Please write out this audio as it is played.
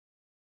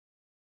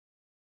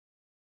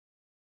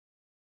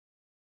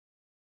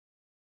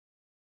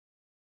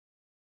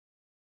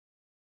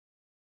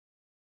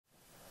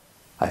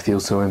I feel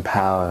so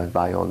empowered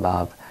by your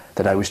love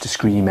that I wish to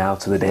scream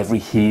out so that every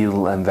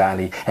hill and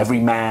valley, every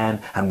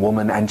man and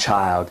woman and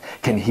child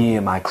can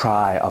hear my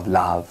cry of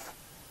love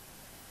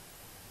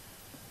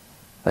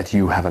that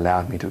you have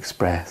allowed me to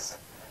express.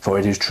 For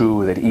it is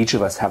true that each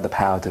of us have the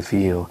power to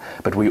feel,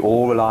 but we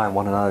all rely on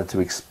one another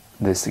to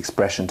this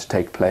expression to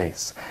take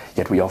place.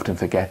 Yet we often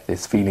forget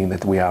this, feeling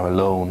that we are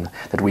alone,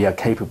 that we are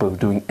capable of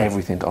doing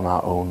everything on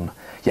our own.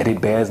 Yet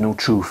it bears no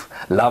truth.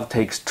 Love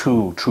takes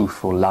two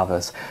truthful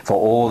lovers for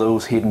all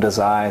those hidden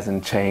desires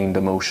and chained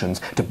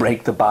emotions, to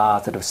break the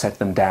bars that have set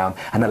them down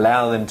and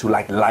allow them to,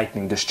 like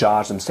lightning,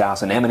 discharge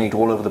themselves and emanate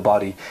all over the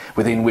body,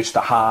 within which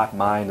the heart,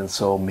 mind and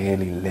soul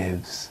merely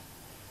lives.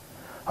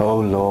 O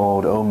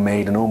Lord, O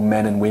maiden, O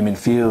men and women,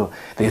 feel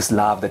this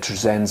love that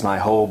transcends my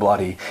whole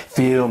body.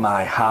 Feel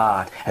my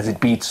heart as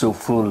it beats so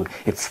full,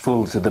 it's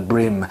full to the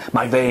brim,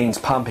 my veins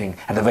pumping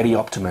at the very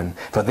optimum.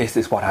 For this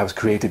is what I was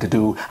created to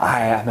do. I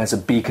am as a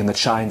beacon that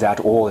shines out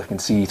all that can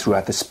see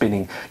throughout the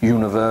spinning,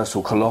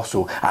 universal,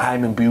 colossal. I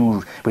am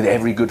imbued with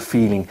every good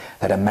feeling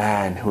that a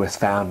man who has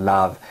found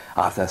love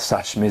after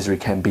such misery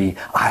can be.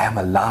 I am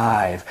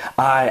alive.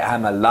 I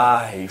am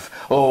alive.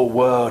 O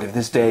world, if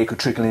this day could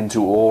trickle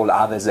into all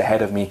others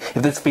ahead of me,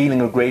 if this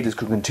feeling of greatness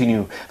could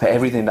continue, for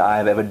everything that I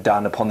have ever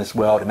done upon this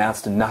world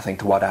amounts to nothing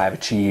to what I have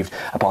achieved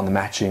upon the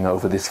matching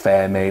over this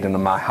fair maiden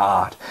of my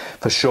heart.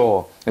 For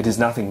sure, it is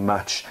nothing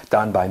much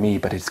done by me,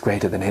 but it's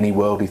greater than any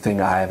worldly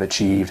thing I have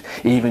achieved,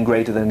 even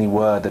greater than any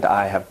word that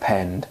I have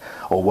penned,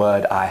 or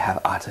word I have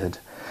uttered.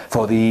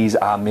 For these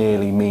are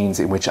merely means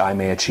in which I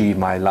may achieve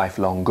my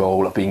lifelong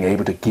goal of being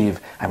able to give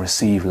and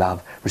receive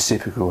love,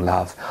 reciprocal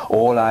love.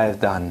 All I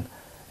have done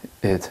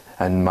it,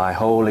 and my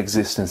whole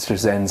existence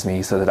transcends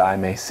me so that I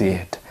may see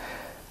it.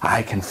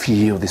 I can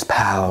feel this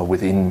power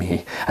within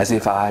me, as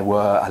if I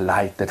were a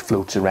light that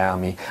floats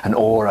around me, an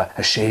aura,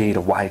 a shade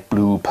of white,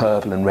 blue,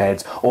 purple and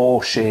reds,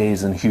 all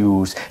shades and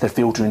hues that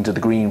filter into the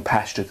green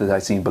pastures that I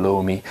see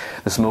below me,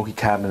 the smoky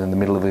cabin in the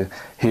middle of the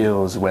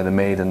hills where the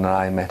maiden and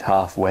I met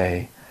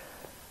halfway,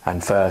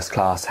 and first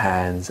clasped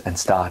hands and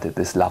started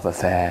this love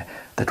affair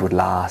that would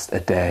last a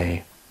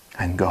day.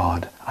 And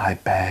God, I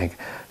beg,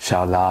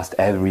 shall last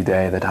every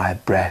day that I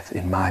have breath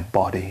in my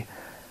body,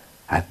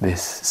 at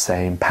this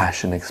same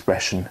passion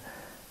expression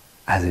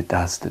as it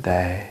does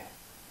today.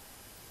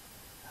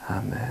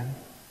 Amen.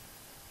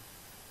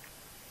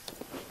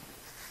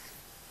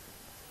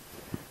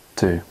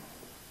 2.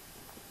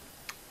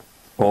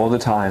 All the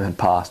time had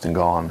passed and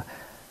gone,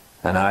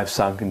 and I have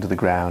sunk into the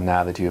ground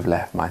now that you have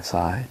left my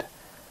side,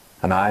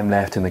 and I am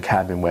left in the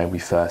cabin where we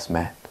first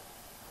met.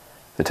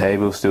 The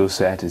table still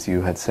set as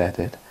you had set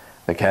it,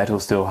 the kettle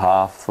still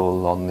half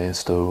full on the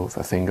stove,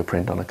 a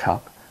fingerprint on a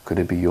cup. Could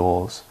it be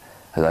yours?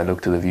 As I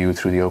look to the view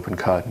through the open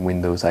curtain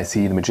windows, I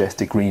see the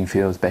majestic green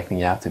fields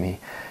beckoning out to me.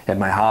 Yet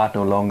my heart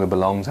no longer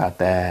belongs out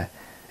there.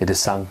 It is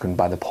sunken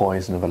by the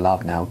poison of a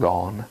love now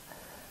gone.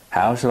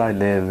 How shall I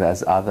live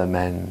as other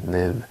men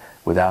live,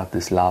 without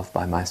this love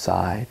by my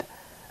side?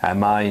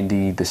 Am I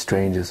indeed the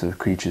strangest of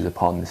creatures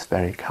upon this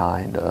very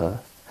kind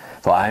earth?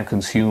 For I am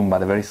consumed by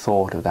the very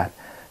thought of that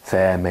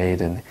fair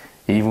maiden.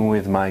 Even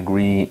with my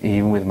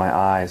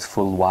eyes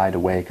full wide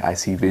awake, I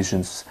see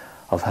visions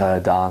of her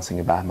dancing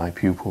about my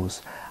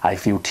pupils. I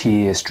feel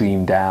tears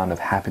stream down of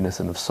happiness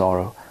and of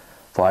sorrow,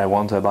 for I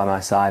want her by my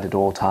side at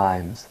all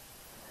times.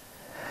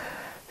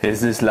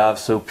 Is this love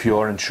so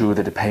pure and true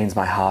that it pains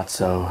my heart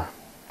so?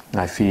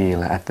 I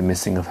feel, at the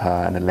missing of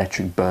her, an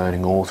electric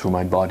burning all through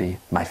my body,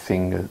 my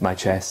fingers, my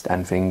chest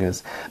and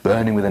fingers,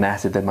 burning with an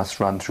acid that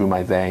must run through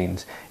my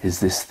veins.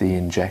 Is this the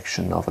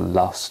injection of a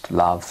lost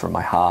love from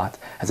my heart,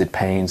 as it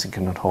pains and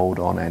cannot hold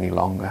on any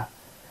longer?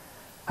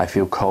 I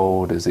feel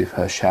cold, as if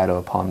her shadow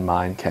upon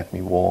mine kept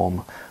me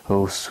warm.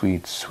 Oh,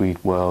 sweet,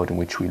 sweet world in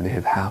which we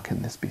live, how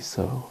can this be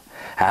so?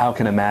 How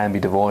can a man be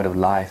devoid of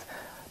life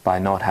by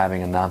not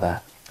having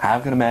another? How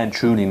can a man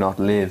truly not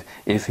live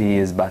if he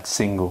is but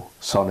single,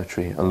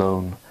 solitary,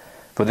 alone?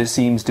 For this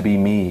seems to be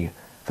me.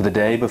 For the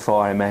day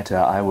before I met her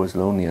I was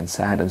lonely and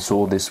sad, and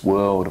saw this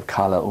world of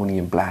colour only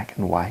in black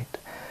and white,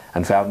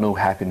 and felt no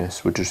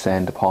happiness would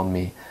descend upon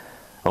me.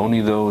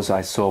 Only those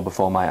I saw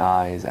before my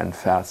eyes, and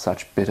felt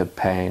such bitter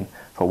pain.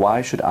 For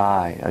why should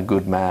I, a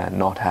good man,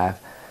 not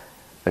have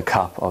the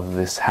cup of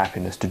this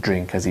happiness to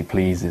drink as he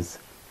pleases,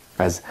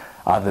 as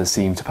others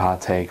seem to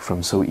partake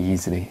from so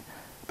easily?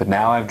 But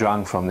now I've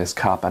drunk from this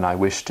cup, and I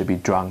wish to be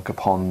drunk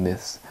upon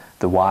this,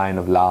 the wine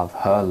of love,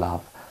 her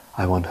love.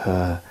 I want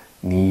her,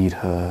 need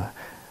her,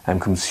 am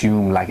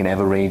consumed like an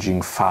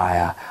ever-raging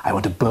fire. I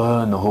want to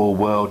burn the whole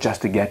world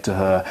just to get to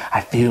her.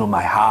 I feel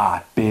my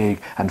heart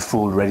big and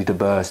full, ready to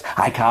burst.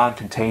 I can't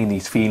contain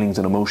these feelings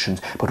and emotions.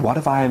 But what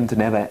if I am to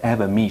never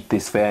ever meet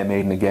this fair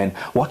maiden again?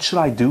 What shall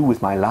I do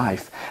with my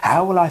life?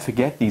 How will I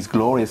forget these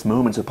glorious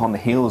moments upon the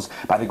hills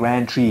by the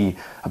grand tree,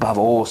 above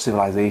all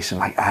civilization,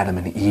 like Adam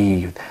and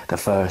Eve, the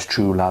first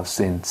true love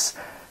since?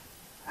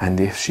 And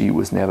if she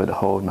was never to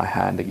hold my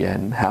hand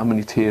again, how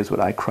many tears would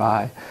I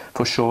cry?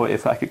 For sure,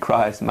 if I could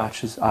cry as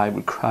much as I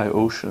would cry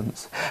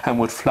oceans, and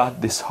would flood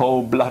this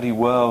whole bloody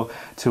world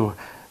to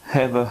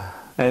ever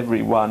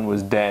every one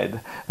was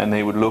dead, and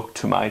they would look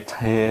to my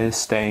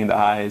tear-stained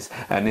eyes,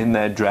 and in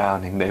their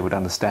drowning they would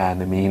understand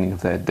the meaning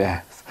of their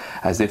death,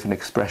 as if an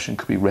expression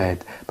could be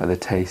read by the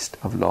taste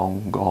of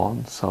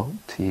long-gone salt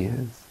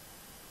tears.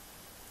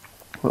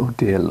 Oh,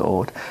 dear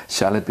Lord,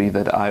 shall it be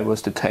that I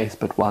was to taste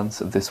but once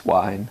of this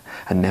wine,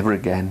 and never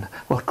again?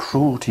 What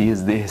cruelty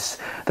is this,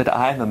 that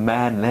I am a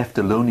man left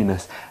to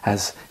loneliness,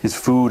 as his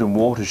food and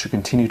water should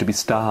continue to be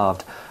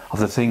starved of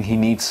the thing he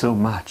needs so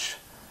much,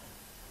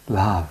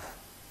 love.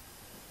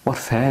 What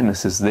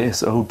fairness is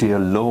this, oh dear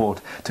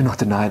Lord? Do not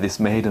deny this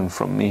maiden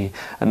from me.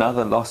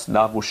 Another lost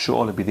love will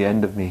surely be the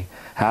end of me.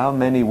 How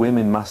many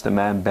women must a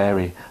man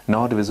bury,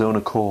 not of his own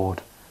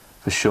accord?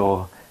 For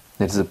sure,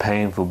 it is a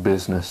painful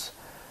business.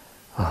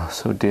 Oh,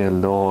 so dear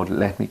Lord,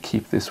 let me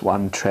keep this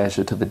one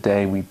treasure till the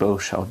day we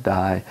both shall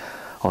die.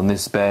 On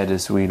this bed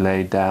as we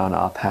lay down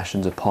our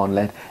passions upon,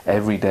 let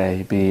every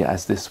day be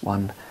as this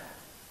one.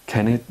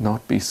 Can it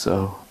not be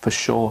so? For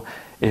sure,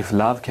 if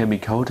love can be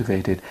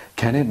cultivated,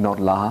 can it not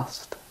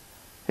last?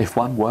 If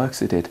one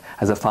works at it,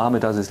 as a farmer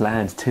does his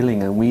lands,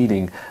 tilling and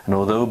weeding, and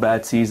although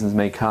bad seasons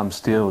may come,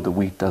 still the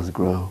wheat does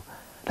grow.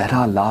 Let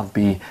our love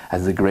be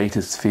as the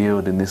greatest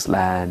field in this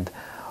land,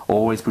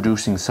 always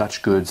producing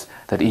such goods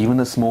that even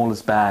the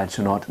smallest bad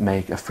shall not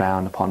make a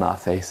frown upon our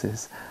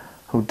faces.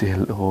 Oh dear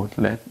Lord,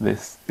 let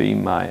this be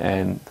my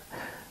end.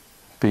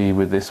 Be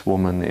with this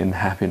woman in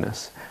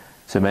happiness,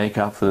 to make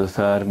up for the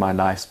third of my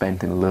life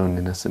spent in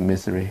loneliness and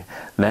misery.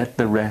 Let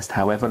the rest,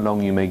 however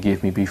long you may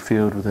give me, be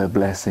filled with her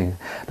blessing.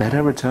 Let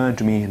her return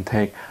to me and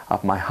take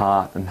up my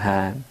heart and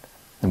hand,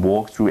 and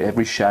walk through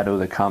every shadow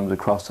that comes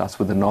across us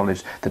with the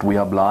knowledge that we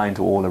are blind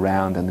to all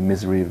around and the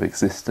misery of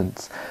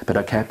existence, but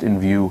are kept in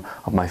view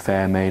of my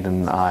fair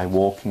maiden and I,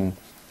 walking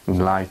in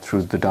light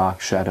through the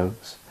dark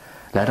shadows.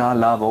 Let our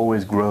love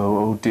always grow,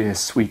 oh dear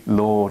sweet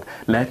Lord.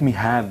 Let me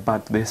have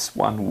but this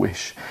one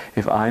wish,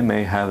 if I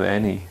may have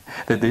any,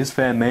 that this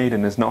fair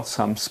maiden is not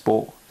some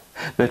sport,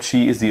 that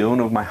she is the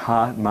owner of my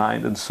heart,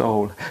 mind, and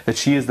soul, that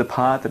she is the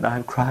part that I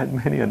have cried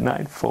many a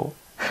night for,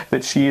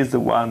 that she is the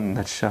one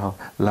that shall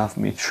love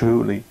me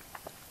truly,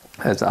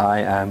 as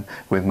I am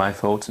with my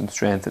thoughts and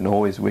strength, and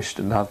always wish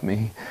to love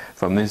me,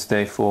 from this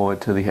day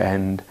forward to the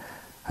end,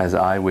 as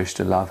I wish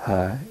to love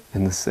her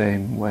in the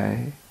same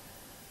way.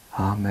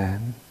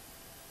 Amen.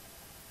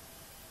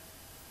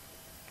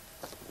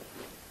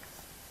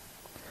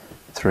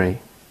 3.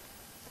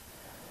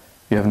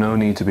 You have no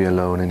need to be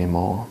alone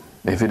anymore.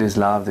 If it is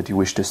love that you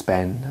wish to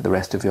spend the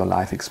rest of your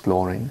life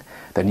exploring,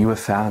 then you have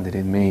found it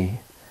in me.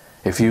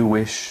 If you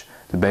wish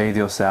to bathe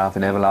yourself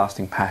in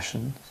everlasting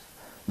passions,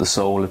 the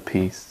soul of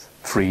peace,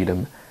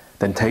 freedom,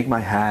 then take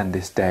my hand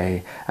this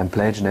day and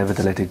pledge never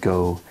to let it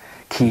go.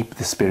 Keep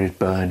the spirit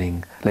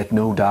burning. Let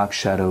no dark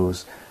shadow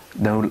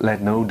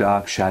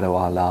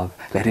our love.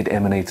 Let it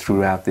emanate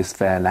throughout this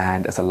fair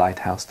land as a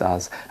lighthouse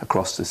does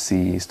across the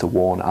seas to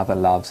warn other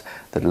loves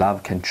that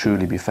love can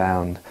truly be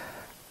found.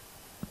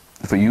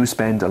 For you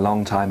spent a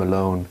long time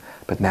alone,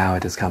 but now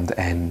it has come to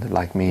end.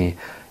 Like me,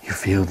 you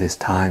feel this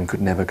time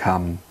could never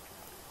come,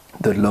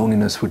 that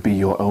loneliness would be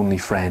your only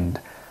friend.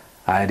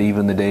 I had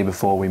even the day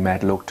before we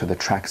met looked to the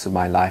tracks of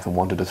my life and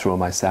wanted to throw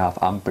myself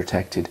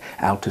unprotected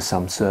out to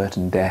some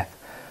certain death,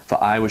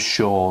 for I was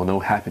sure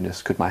no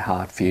happiness could my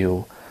heart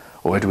feel,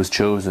 or it was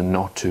chosen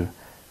not to.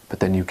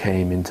 But then you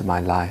came into my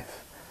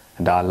life,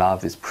 and our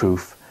love is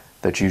proof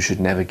that you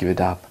should never give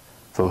it up,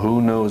 for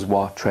who knows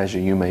what treasure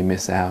you may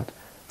miss out.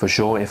 For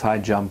sure if I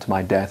jumped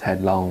my death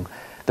headlong,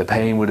 the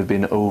pain would have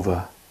been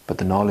over, but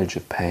the knowledge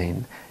of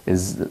pain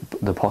is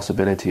the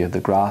possibility of the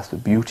grasp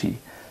of beauty,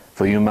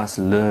 for you must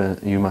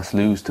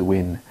lose to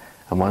win,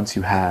 and once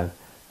you have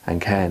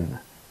and can,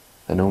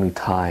 then only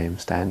time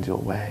stands your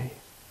way.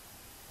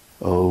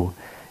 Oh,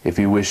 if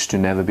you wish to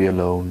never be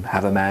alone,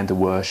 have a man to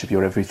worship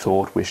your every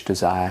thought, wish,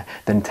 desire,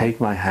 then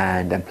take my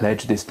hand and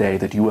pledge this day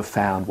that you have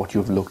found what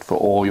you have looked for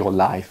all your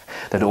life,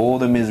 that all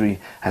the misery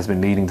has been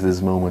leading to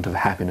this moment of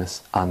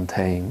happiness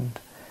untamed.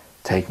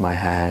 Take my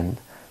hand,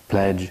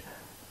 pledge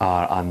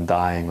our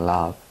undying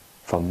love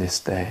from this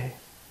day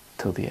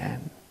till the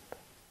end.